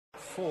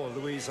4,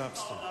 Louise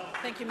Upston.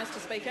 Thank you, Mr.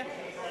 Speaker.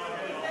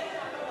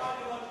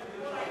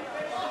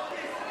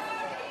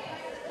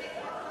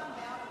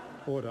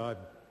 Order.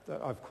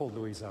 I've called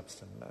Louise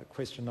Upston.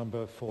 Question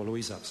number 4,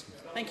 Louise Upston.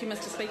 Thank you,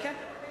 Mr. Speaker.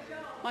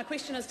 My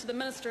question is to the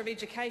Minister of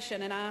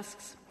Education and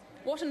asks,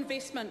 what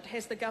investment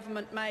has the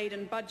government made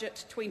in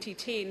Budget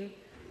 2010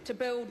 to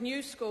build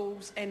new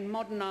schools and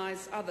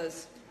modernise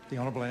others? The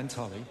Honourable Anne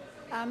Tully.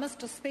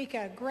 Mr.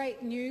 Speaker,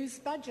 great news.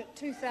 Budget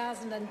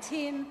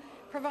 2010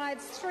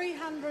 provides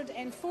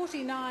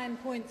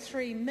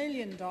 $349.3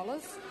 million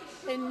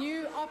in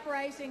new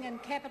operating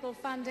and capital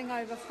funding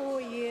over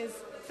 4 years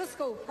for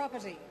school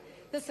property.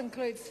 This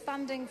includes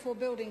funding for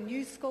building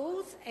new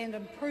schools and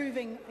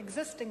improving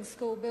existing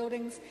school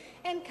buildings,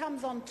 and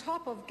comes on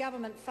top of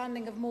government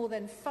funding of more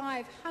than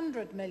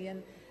 $500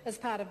 million as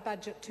part of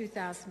Budget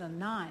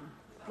 2009.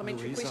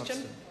 Parliamentary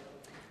question.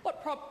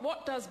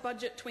 What does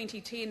Budget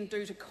 2010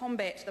 do to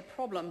combat the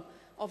problem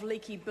of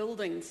leaky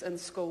buildings in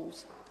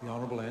schools? The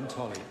Honourable Anne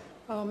Tully.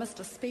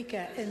 Mr.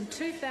 Speaker, in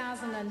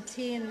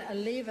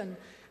 2010-11,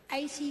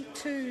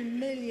 $82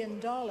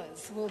 million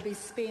will be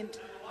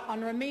spent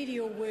on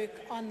remedial work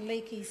on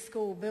leaky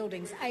school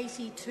buildings,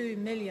 $82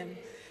 million.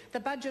 The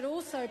budget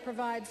also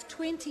provides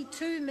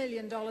 $22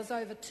 million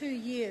over 2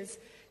 years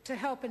to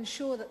help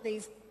ensure that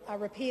these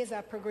repairs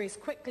are progressed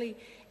quickly,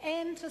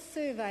 and to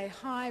survey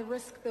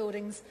high-risk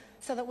buildings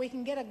so that we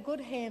can get a good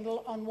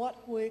handle on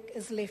what work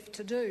is left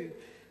to do.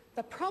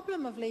 The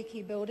problem of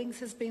leaky buildings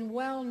has been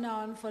well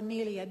known for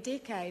nearly a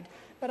decade,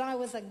 but I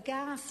was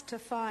aghast to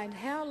find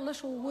how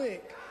little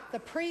work the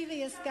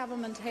previous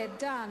government had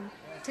done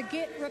to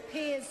get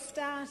repairs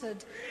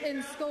started in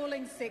the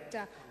schooling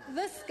sector.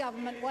 This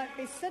government won't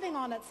be sitting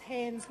on its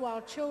hands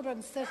while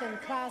children sit in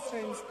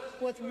classrooms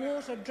with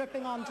water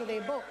dripping onto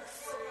their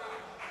books.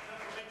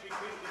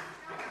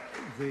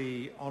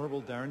 The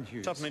Honourable Darren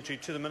Hughes. Supplementary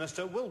to the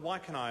Minister. Will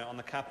Waikanae on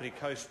the Kapiti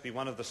Coast be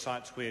one of the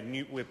sites where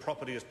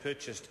property is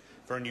purchased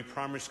for a new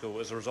primary school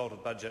as a result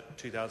of Budget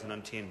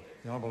 2010?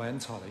 The Honourable Anne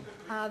Tully.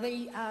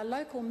 The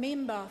local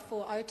member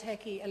for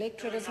Otaki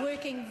electorate is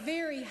working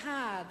very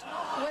hard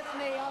with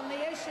me on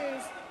the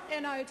issues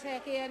in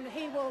Otaki, and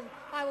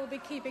I will be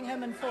keeping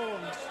him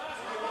informed.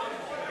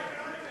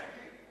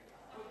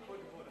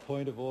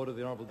 Point of order,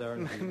 the Honourable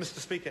Darren Hughes. Mr.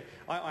 Speaker,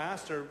 I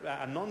asked her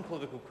a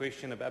non-political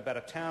question about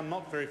a town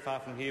not very far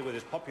from here where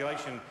there's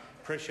population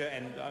pressure,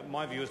 and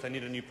my view is they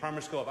need a new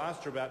primary school. I've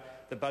asked her about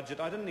the budget.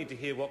 I didn't need to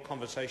hear what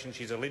conversation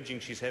she's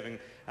alleging she's having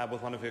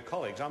with one of her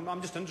colleagues.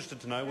 I'm just interested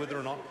to know whether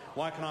or not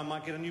Waikanae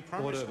might get a new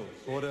primary school.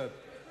 Order.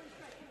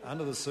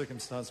 Under the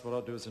circumstance, what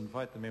I'll do is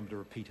invite the member to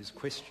repeat his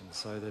question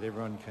so that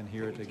everyone can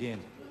hear it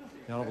again.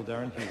 The Honourable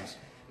Darren Hughes.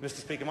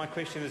 Mr. Speaker, my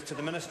question is to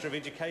the Minister of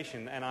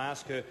Education, and I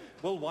ask her,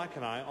 will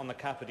Waikanae on the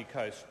Kapiti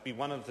Coast be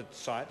one of the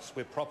sites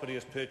where property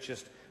is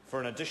purchased for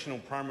an additional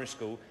primary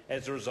school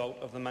as a result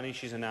of the money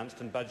she's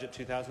announced in Budget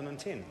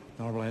 2010?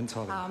 Honourable Anne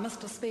Tully.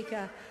 Mr.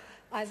 Speaker,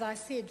 as I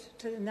said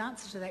in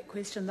answer to that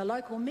question, the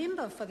local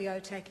member for the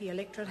Otaki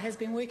electorate has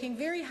been working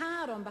very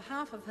hard on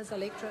behalf of his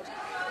electorate,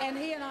 and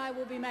he and I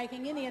will be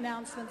making any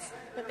announcements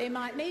that there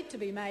might need to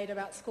be made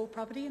about school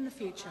property in the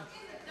future.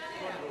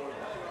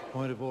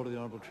 Point of order, the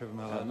Honourable Trevor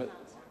Mallard.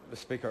 Mr.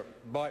 Speaker, it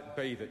might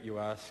be that you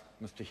ask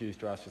Mr. Hughes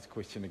to ask this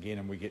question again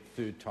and we get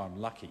third time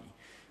lucky,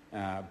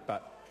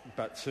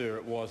 but sir,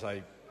 it was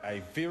a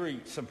very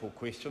simple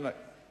question.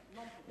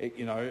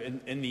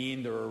 In the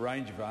end there are a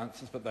range of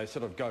answers, but they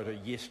sort of go to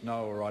yes,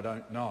 no, or I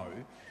don't know,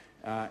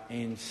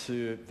 and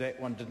sir,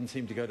 that one didn't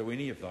seem to go to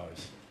any of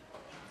those.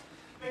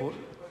 Well,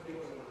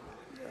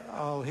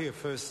 I'll hear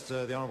first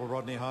the Honourable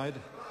Rodney Hyde.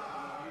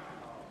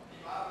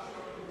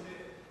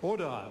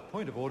 Order.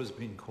 Point of order has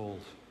been called.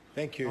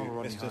 Thank you,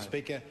 Mr.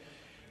 Speaker.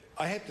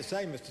 I have to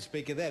say, Mr.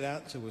 Speaker, that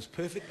answer was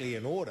perfectly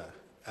in order.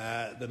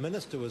 The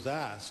Minister was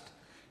asked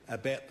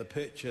about the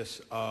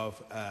purchase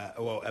of,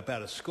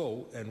 about a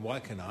school in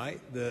Waikanae.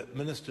 The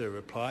Minister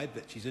replied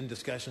that she's in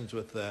discussions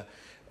with the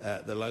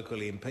local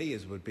MP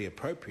as would be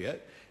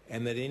appropriate,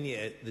 and that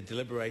the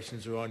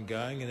deliberations are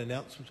ongoing and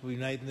announcements will be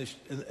made in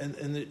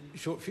the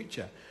short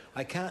future.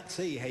 I can't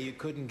see how you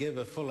couldn't give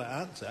a fuller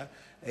answer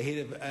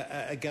ahead of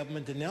a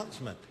government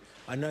announcement.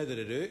 I know that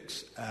it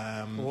irks.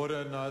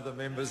 Order. No, the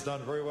member's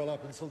done very well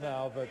up until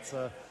now, but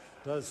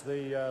does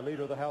the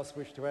Leader of the House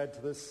wish to add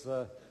to this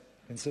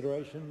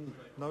consideration?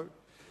 No.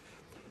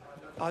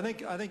 I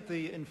think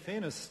in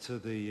fairness to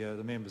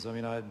the members,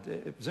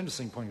 it was an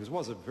interesting point because it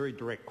was a very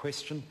direct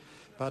question.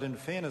 But in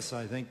fairness,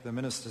 I think the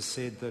Minister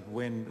said that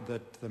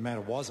that the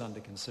matter was under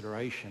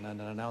consideration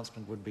and an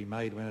announcement would be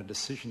made when a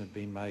decision had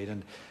been made.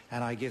 And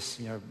I guess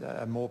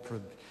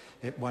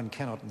one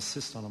cannot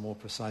insist on a more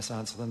precise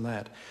answer than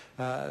that.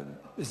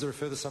 Is there a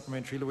further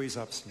supplementary? Louise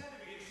Upston.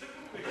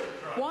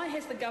 Why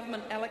has the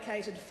government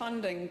allocated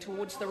funding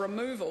towards the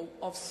removal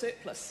of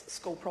surplus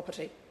school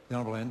property? The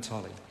Honourable Anne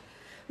Tully.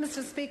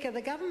 Mr. Speaker,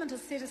 the government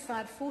has set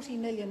aside $40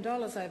 million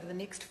over the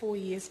next 4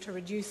 years to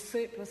reduce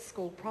surplus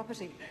school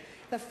property.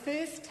 The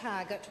first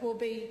target will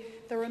be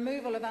the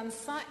removal of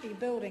unsightly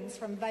buildings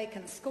from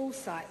vacant school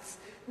sites.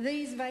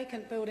 These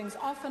vacant buildings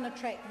often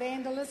attract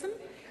vandalism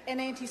and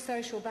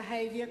antisocial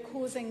behaviour,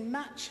 causing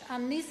much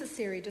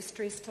unnecessary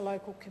distress to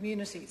local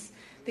communities.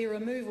 Their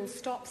removal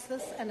stops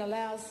this and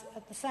allows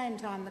at the same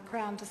time the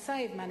Crown to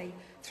save money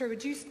through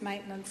reduced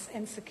maintenance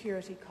and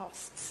security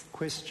costs.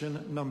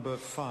 Question number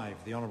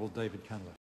 5, the Honourable David Candler.